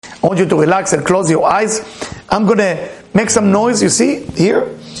I want you to relax and close your eyes. I'm going to make some noise, you see, here.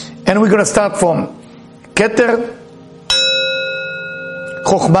 And we're going to start from Keter,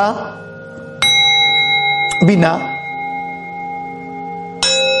 Chokhmah, Bina,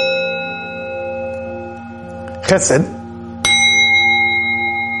 Chesed,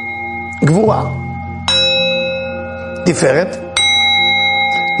 Gvura, Tiferet,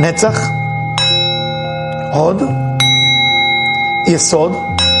 Netzach, Hod, Yesod,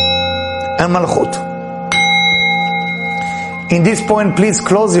 and Malchut. In this point, please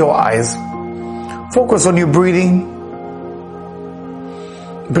close your eyes. Focus on your breathing.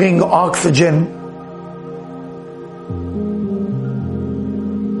 Bring oxygen.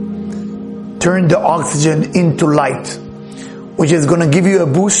 Turn the oxygen into light, which is going to give you a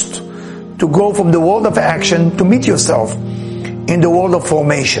boost to go from the world of action to meet yourself in the world of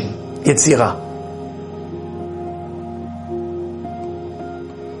formation, Yetzirah.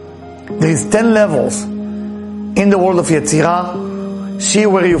 There is 10 levels in the world of Yetzirah. See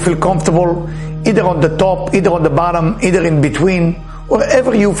where you feel comfortable, either on the top, either on the bottom, either in between,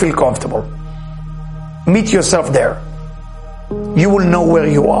 wherever you feel comfortable. Meet yourself there. You will know where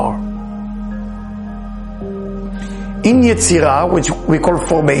you are. In Yetzirah, which we call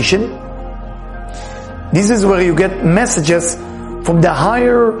formation, this is where you get messages from the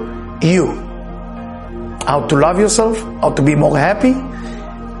higher you. How to love yourself, how to be more happy,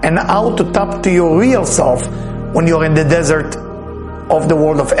 and how to tap to your real self when you're in the desert of the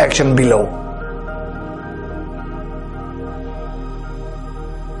world of action below.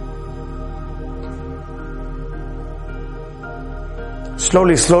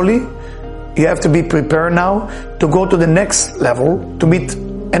 Slowly, slowly, you have to be prepared now to go to the next level, to meet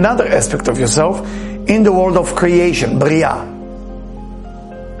another aspect of yourself in the world of creation, Bria.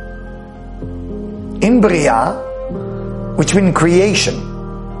 In Bria, which means creation,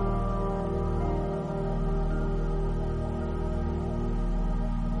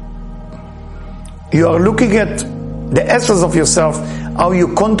 you are looking at the essence of yourself, how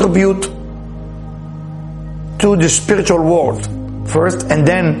you contribute to the spiritual world first, and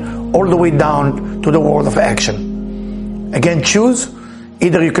then all the way down to the world of action. Again, choose.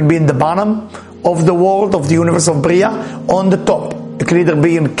 Either you can be in the bottom of the world of the universe of Bria, or on the top. You can either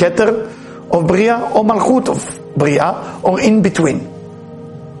be in Keter of Bria or Malchut of Bria, or in between.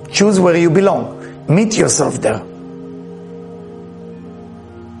 Choose where you belong. Meet yourself there.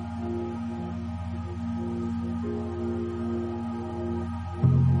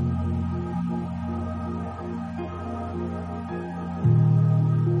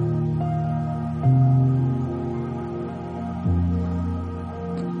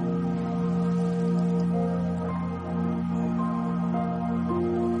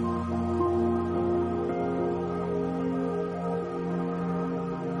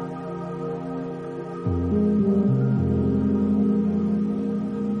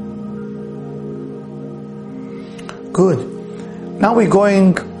 Good. Now we're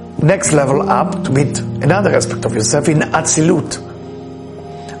going next level up to meet another aspect of yourself in Atzilut.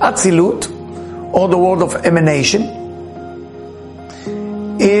 Atzilut, or the world of emanation,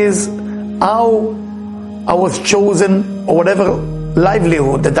 is how I was chosen, or whatever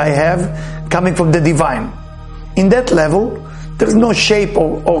livelihood that I have coming from the divine. In that level, there is no shape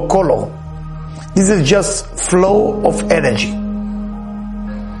or color. This is just flow of energy.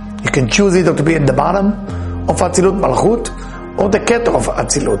 You can choose either to be at the bottom of Atzilut Malchut, or the Keter of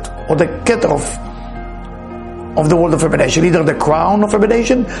Atzilut, or the Keter of the world of emanation, either the crown of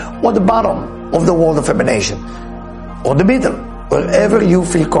emanation, or the bottom of the world of emanation, or the middle, wherever you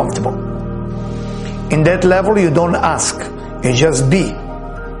feel comfortable. In that level, you don't ask, you just be.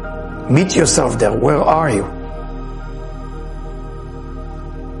 Meet yourself there. Where are you?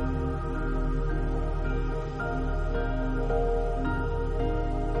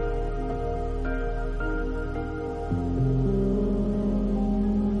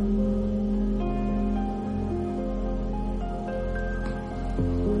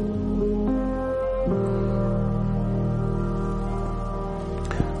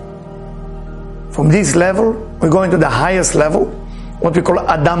 From this level, we're going to the highest level, what we call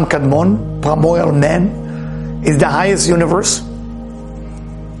Adam Kadmon, primordial man, is the highest universe,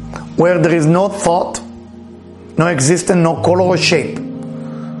 where there is no thought, no existence, no color or shape.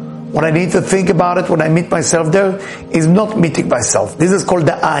 What I need to think about it when I meet myself there is not meeting myself. This is called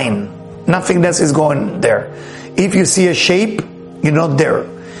the Ein. Nothingness is going there. If you see a shape, you're not there.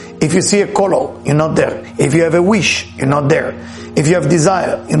 If you see a color, you're not there. If you have a wish, you're not there. If you have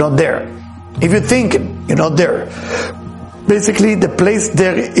desire, you're not there. If you're thinking, you're not there. Basically, the place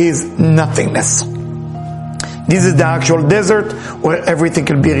there is nothingness. This is the actual desert where everything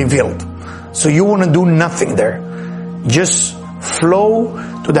can be revealed. So you want to do nothing there. Just flow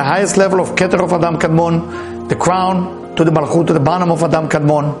to the highest level of Keter of Adam Kadmon, the crown, to the Malchut, to the bottom of Adam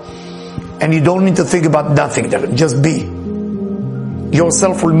Kadmon. And you don't need to think about nothing there. Just be.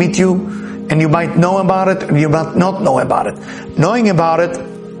 Yourself will meet you, and you might know about it, and you might not know about it. Knowing about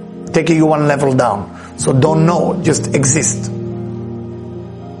it, taking you one level down. So don't know, just exist.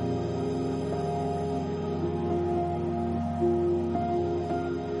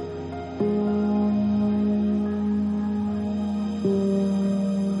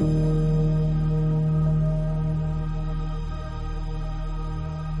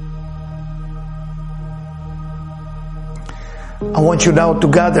 I want you now to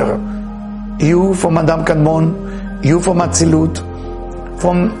gather, you from Adam Kadmon, you from Atzilut,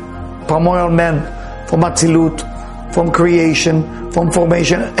 from primordial man, from Atzilut, from creation, from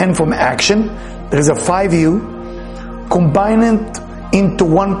formation, and from action. There is a 5 you, combine it into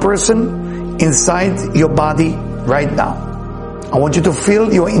one person inside your body right now. I want you to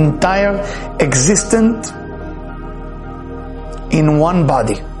feel your entire existence in one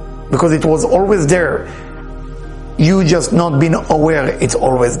body, because it was always there. You just not been aware it's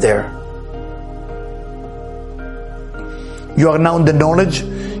always there. You are now the knowledge,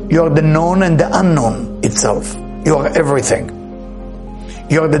 you are the known and the unknown itself. You are everything.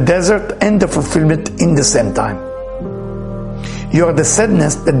 You are the desert and the fulfillment in the same time. You are the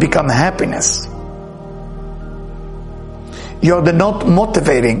sadness that become happiness. You are the not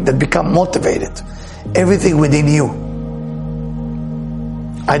motivating that become motivated. Everything within you.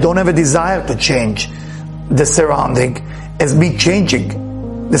 I don't have a desire to change the surrounding as me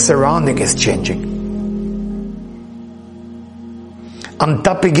changing. The surrounding is changing. I'm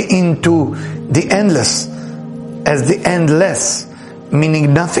tapping into the endless as the endless,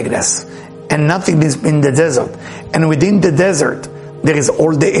 meaning nothingness. And nothingness in the desert. And within the desert, there is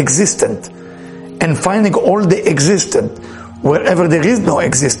all the existent. And finding all the existent, wherever there is no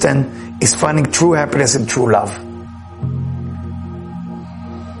existent, is finding true happiness and true love.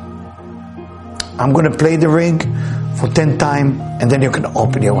 I'm going to play the ring for 10 times, and then you can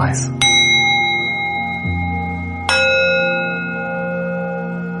open your eyes.